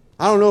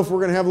 I don't know if we're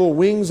going to have little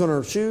wings on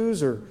our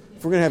shoes or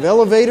if we're going to have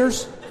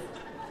elevators.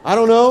 I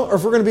don't know. Or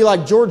if we're going to be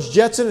like George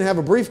Jetson and have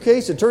a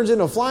briefcase that turns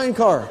into a flying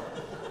car.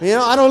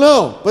 I don't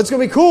know. But it's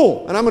going to be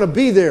cool. And I'm going to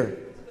be there.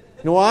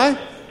 You know why?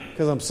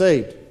 Because I'm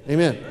saved.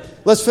 Amen.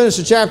 Let's finish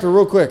the chapter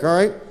real quick, all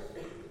right?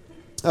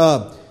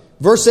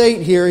 Verse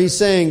 8 here, he's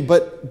saying,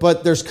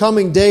 but there's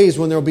coming days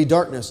when there will be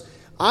darkness.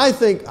 I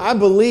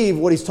believe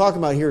what he's talking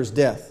about here is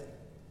death.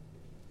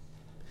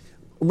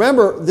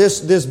 Remember,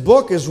 this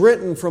book is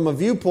written from a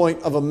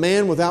viewpoint of a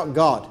man without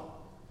God.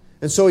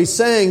 And so he's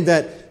saying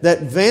that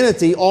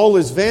vanity, all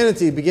is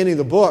vanity, beginning of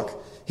the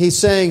book. He's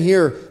saying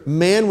here,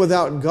 man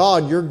without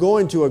God, you're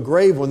going to a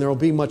grave when there will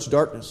be much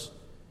darkness.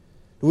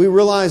 Do we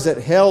realize that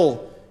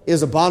hell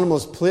is a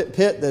bottomless pit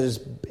that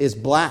is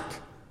black?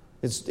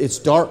 It's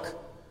dark.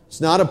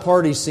 It's not a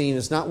party scene.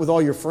 It's not with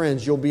all your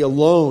friends. You'll be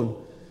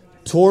alone,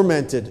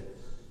 tormented,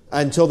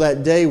 until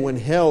that day when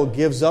hell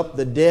gives up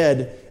the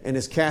dead and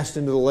is cast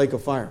into the lake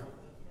of fire.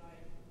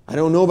 I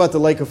don't know about the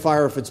lake of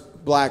fire if it's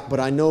black, but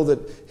I know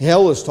that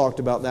hell is talked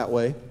about that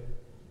way.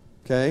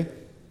 Okay?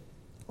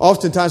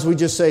 Oftentimes we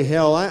just say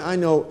hell. I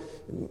know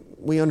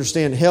we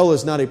understand hell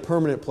is not a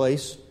permanent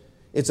place.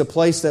 It's a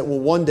place that will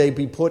one day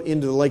be put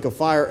into the lake of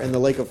fire, and the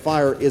lake of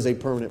fire is a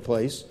permanent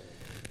place.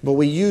 But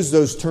we use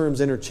those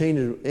terms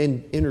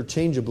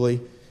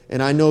interchangeably,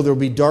 and I know there will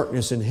be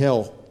darkness in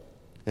hell.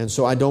 And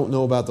so I don't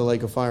know about the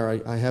lake of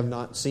fire. I have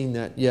not seen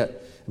that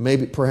yet.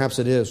 Perhaps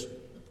it is.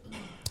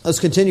 Let's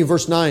continue,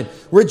 verse 9.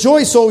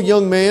 Rejoice, O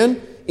young man,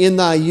 in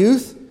thy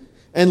youth,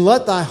 and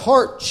let thy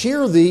heart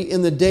cheer thee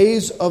in the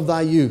days of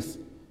thy youth.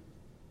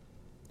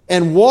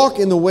 And walk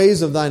in the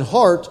ways of thine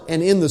heart,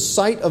 and in the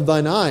sight of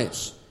thine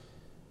eyes.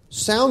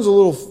 Sounds a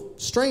little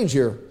strange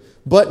here.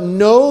 But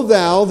know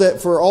thou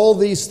that for all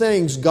these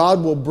things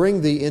God will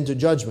bring thee into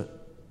judgment.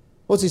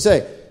 What's he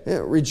say?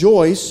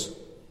 Rejoice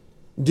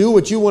do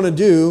what you want to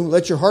do,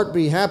 let your heart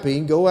be happy,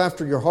 go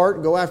after your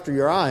heart, go after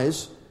your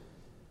eyes.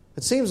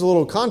 It seems a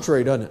little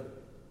contrary, doesn't it?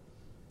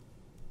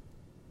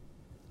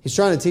 He's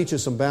trying to teach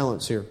us some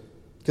balance here.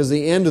 Because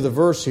the end of the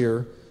verse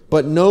here,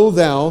 but know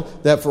thou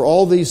that for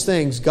all these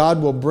things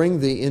God will bring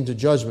thee into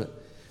judgment.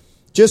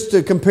 Just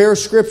to compare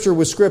Scripture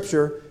with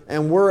Scripture,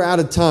 and we're out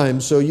of time,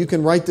 so you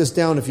can write this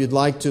down if you'd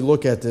like to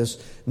look at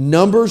this.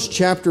 Numbers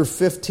chapter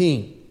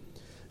 15.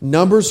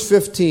 Numbers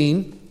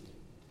 15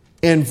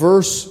 and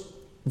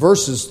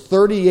verses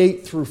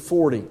 38 through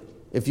 40.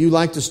 If you'd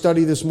like to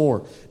study this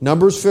more.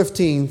 Numbers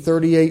 15,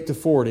 38 to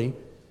 40.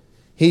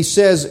 He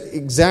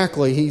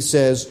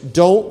says,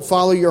 don't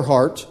follow your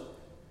heart.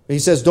 He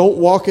says, don't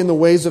walk in the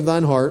ways of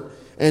thine heart,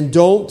 and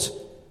don't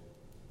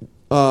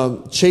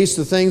chase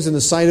the things in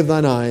the sight of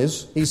thine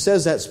eyes. He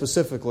says that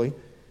specifically.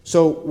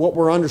 So what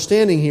we're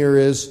understanding here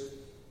is,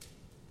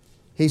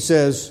 he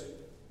says,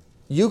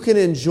 you can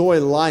enjoy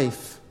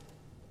life.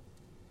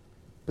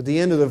 But the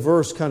end of the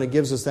verse kind of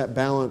gives us that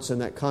balance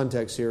and that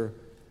context here.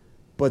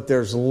 But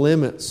there's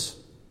limits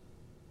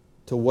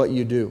to what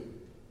you do,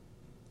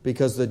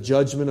 because the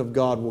judgment of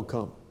God will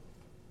come.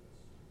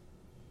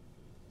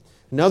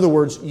 In other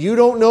words, you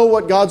don't know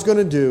what God's going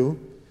to do,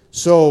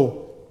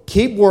 so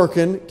keep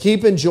working,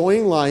 keep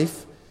enjoying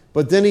life,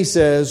 but then he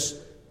says,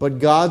 but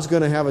God's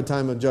going to have a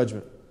time of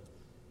judgment.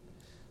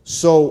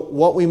 So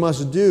what we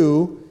must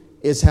do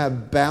is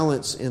have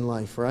balance in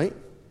life, right?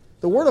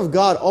 The Word of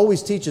God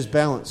always teaches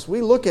balance.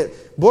 We look at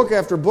book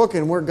after book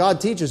and where God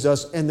teaches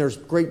us, and there's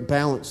great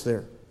balance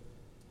there.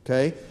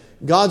 Okay?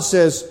 God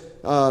says,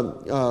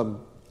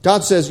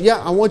 yeah,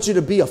 I want you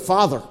to be a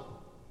father.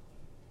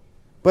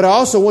 But I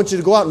also want you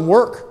to go out and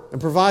work and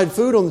provide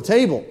food on the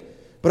table.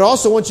 But I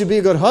also want you to be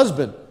a good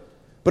husband.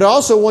 But I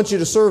also want you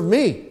to serve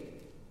me.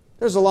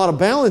 There's a lot of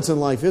balance in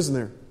life, isn't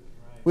there?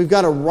 We've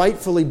got to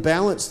rightfully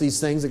balance these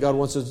things that God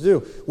wants us to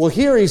do. Well,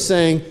 here he's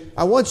saying,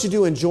 I want you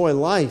to enjoy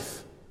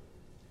life.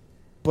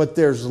 But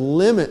there's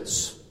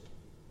limits.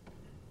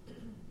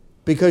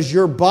 Because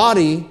your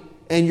body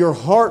and your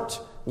heart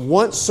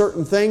want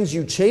certain things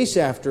you chase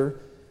after,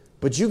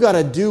 but you got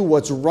to do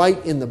what's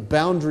right in the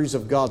boundaries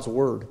of God's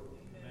Word.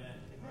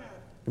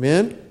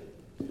 Amen?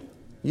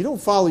 You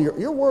don't follow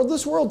your world.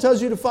 This world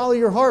tells you to follow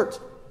your heart.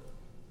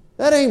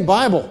 That ain't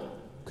Bible,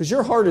 because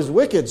your heart is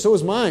wicked. So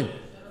is mine.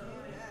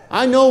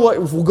 I know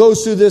what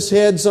goes through this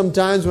head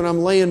sometimes when I'm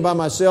laying by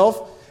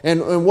myself,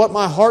 and what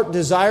my heart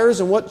desires,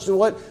 and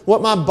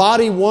what my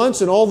body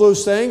wants, and all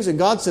those things. And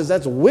God says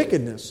that's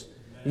wickedness.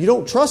 You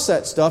don't trust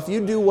that stuff.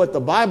 You do what the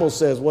Bible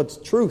says, what's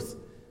truth.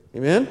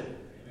 Amen?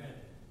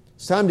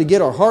 It's time to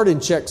get our heart in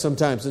check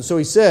sometimes. And so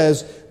he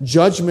says,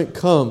 judgment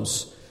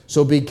comes.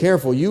 So be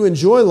careful. You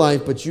enjoy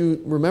life, but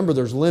you remember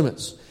there's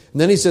limits.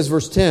 And then he says,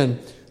 verse 10,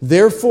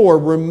 therefore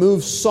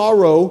remove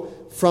sorrow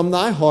from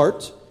thy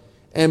heart,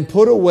 and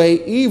put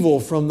away evil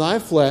from thy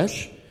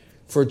flesh,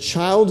 for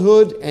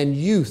childhood and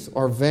youth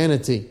are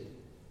vanity.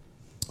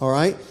 All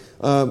right?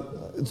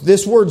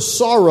 This word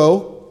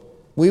sorrow,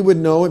 we would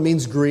know it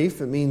means grief.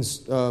 It means,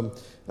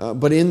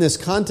 but in this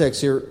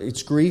context here,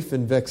 it's grief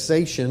and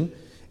vexation.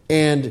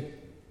 And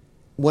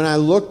when I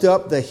looked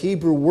up the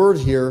Hebrew word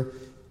here,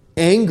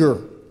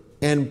 anger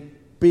and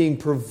being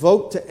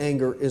provoked to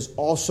anger is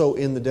also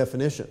in the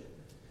definition.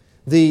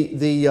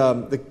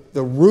 The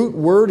root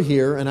word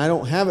here, and I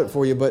don't have it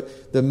for you,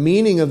 but the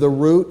meaning of the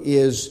root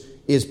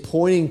is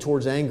pointing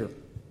towards anger.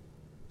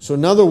 So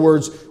in other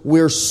words,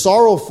 we're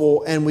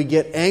sorrowful and we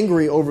get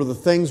angry over the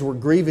things we're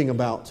grieving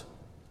about.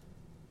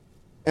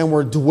 And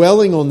we're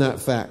dwelling on that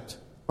fact.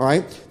 All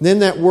right? Then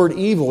that word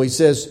evil, he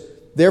says,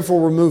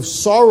 therefore remove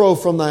sorrow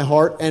from thy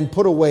heart and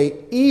put away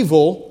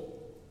evil.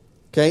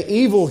 Okay?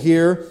 Evil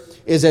here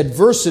is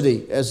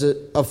adversity, as an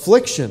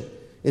affliction.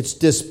 It's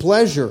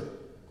displeasure.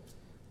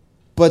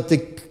 But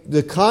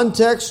the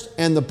context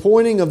and the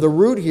pointing of the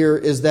root here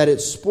is that it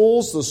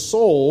spoils the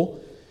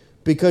soul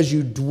because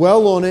you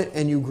dwell on it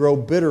and you grow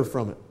bitter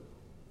from it.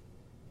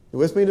 You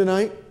with me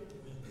tonight?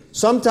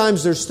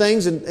 Sometimes there's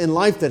things in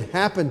life that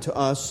happen to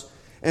us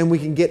and we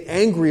can get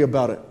angry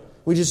about it.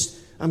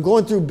 I'm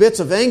going through bits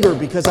of anger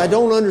because I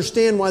don't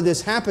understand why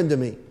this happened to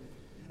me.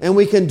 And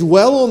we can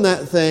dwell on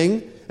that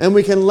thing and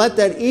we can let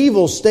that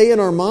evil stay in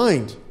our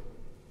mind.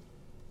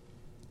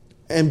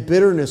 And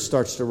bitterness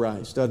starts to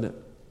rise, doesn't it?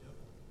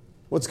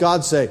 What's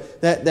God say?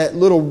 That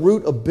little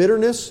root of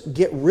bitterness,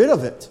 get rid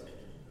of it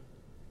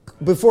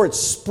before it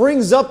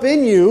springs up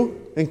in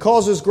you and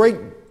causes great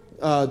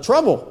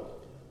trouble.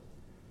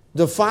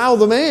 Defile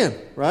the man,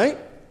 right?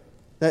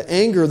 That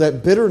anger,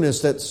 that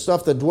bitterness, that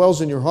stuff that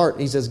dwells in your heart.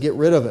 He says, get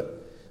rid of it.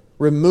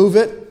 Remove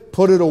it,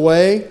 put it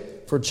away,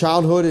 for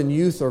childhood and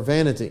youth are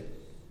vanity.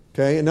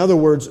 Okay? In other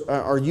words,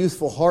 our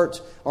youthful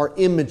heart, our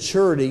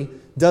immaturity,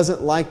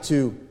 doesn't like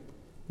to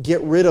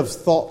get rid of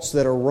thoughts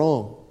that are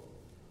wrong.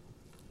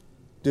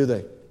 Do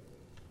they?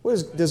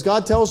 Does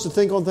God tell us to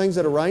think on things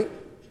that are right?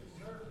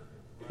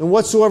 And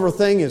whatsoever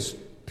thing is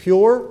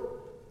pure,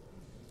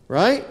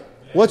 right?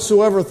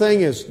 Whatsoever thing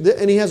is,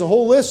 and he has a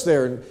whole list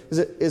there.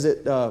 Is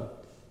it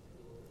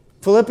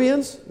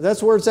Philippians,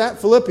 that's where it's at.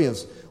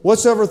 Philippians.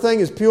 Whatsoever thing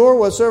is pure,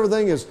 whatsoever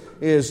thing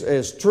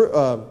is true.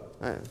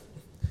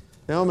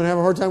 Now I'm going to have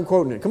a hard time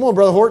quoting it. Come on,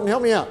 Brother Horton,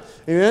 help me out.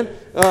 Amen.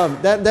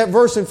 That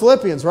verse in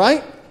Philippians,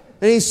 right?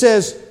 And he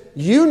says,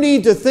 you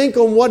need to think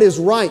on what is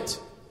right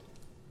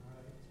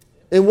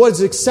and what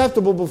is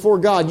acceptable before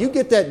God. You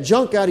get that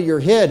junk out of your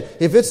head.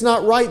 If it's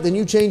not right, then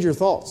you change your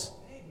thoughts.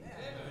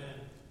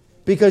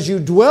 Because you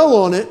dwell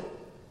on it,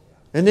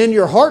 and then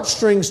your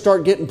heartstrings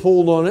start getting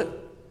pulled on it.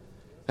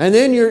 And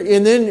then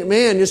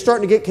you're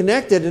starting to get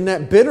connected, and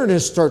that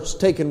bitterness starts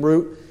taking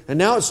root. And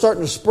now it's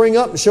starting to spring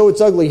up and show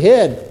its ugly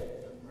head.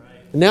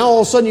 And now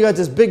all of a sudden you got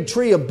this big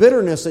tree of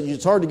bitterness that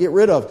it's hard to get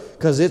rid of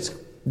because it's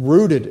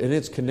rooted and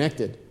it's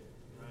connected.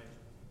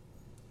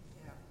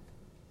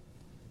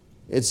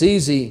 It's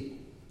easy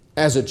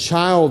as a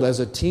child, as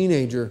a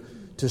teenager,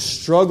 to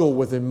struggle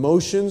with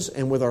emotions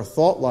and with our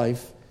thought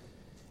life.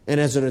 And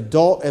as an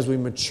adult, as we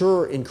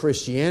mature in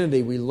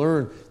Christianity, we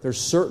learn there's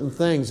certain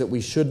things that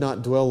we should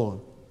not dwell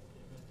on.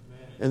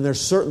 And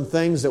there's certain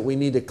things that we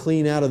need to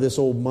clean out of this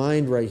old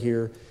mind right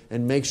here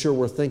and make sure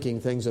we're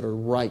thinking things that are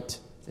right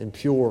and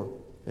pure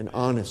and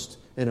honest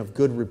and of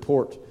good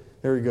report.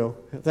 There you go.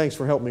 Thanks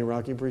for helping me,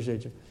 Rocky.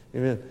 Appreciate you.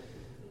 Amen.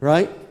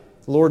 Right?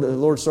 The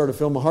Lord started to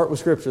fill my heart with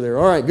Scripture there.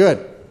 All right, good.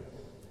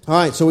 All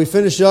right, so we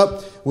finish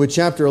up with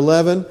chapter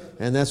 11,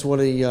 and that's what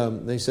he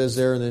says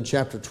there. And then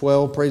chapter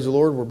 12, praise the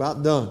Lord, we're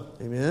about done.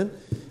 Amen.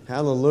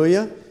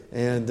 Hallelujah.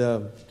 And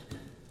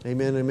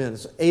amen, amen.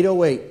 It's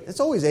 8:08. It's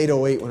always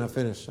 8:08 when I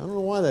finish. I don't know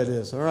why that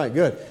is. All right,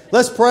 good.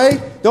 Let's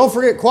pray. Don't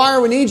forget, choir,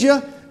 we need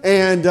you.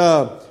 And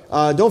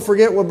don't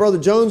forget what Brother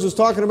Jones was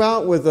talking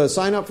about with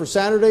sign up for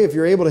Saturday if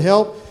you're able to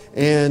help.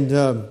 And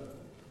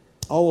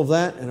all of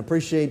that. And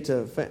appreciate,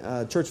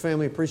 church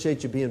family,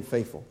 appreciate you being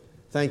faithful.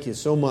 Thank you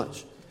so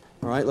much.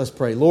 All right, let's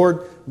pray.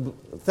 Lord,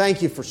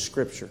 thank you for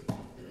Scripture.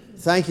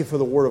 Thank you for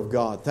the Word of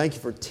God. Thank you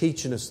for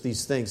teaching us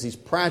these things, these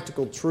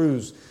practical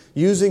truths,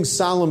 using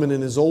Solomon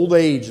in his old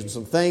age and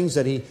some things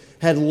that he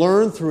had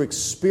learned through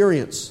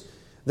experience,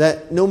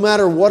 that no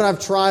matter what I've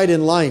tried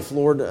in life,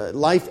 Lord,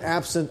 life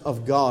absent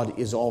of God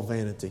is all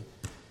vanity.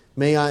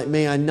 May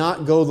I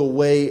not go the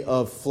way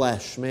of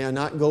flesh. May I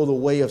not go the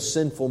way of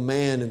sinful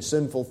man and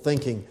sinful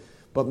thinking,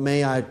 but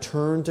may I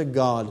turn to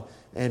God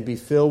and be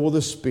filled with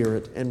the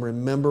Spirit and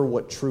remember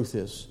what truth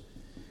is.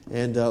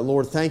 And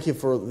Lord, thank you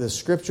for the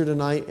Scripture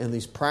tonight and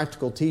these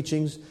practical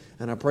teachings.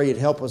 And I pray you'd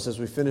help us as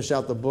we finish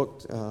out the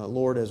book,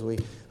 Lord, as we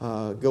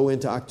go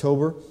into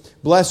October.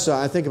 Bless,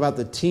 I think about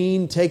the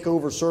teen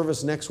takeover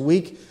service next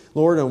week,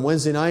 Lord, on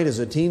Wednesday night as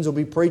the teens will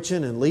be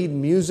preaching and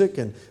leading music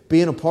and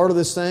being a part of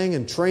this thing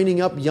and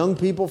training up young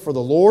people for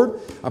the Lord.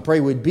 I pray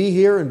we'd be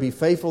here and be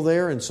faithful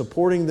there and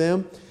supporting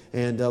them.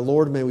 And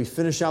Lord, may we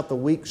finish out the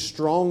week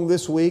strong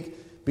this week,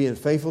 being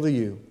faithful to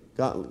you.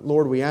 God,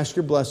 Lord, we ask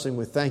your blessing.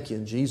 We thank you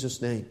in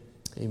Jesus' name.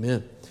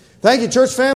 Amen. Thank you, church family.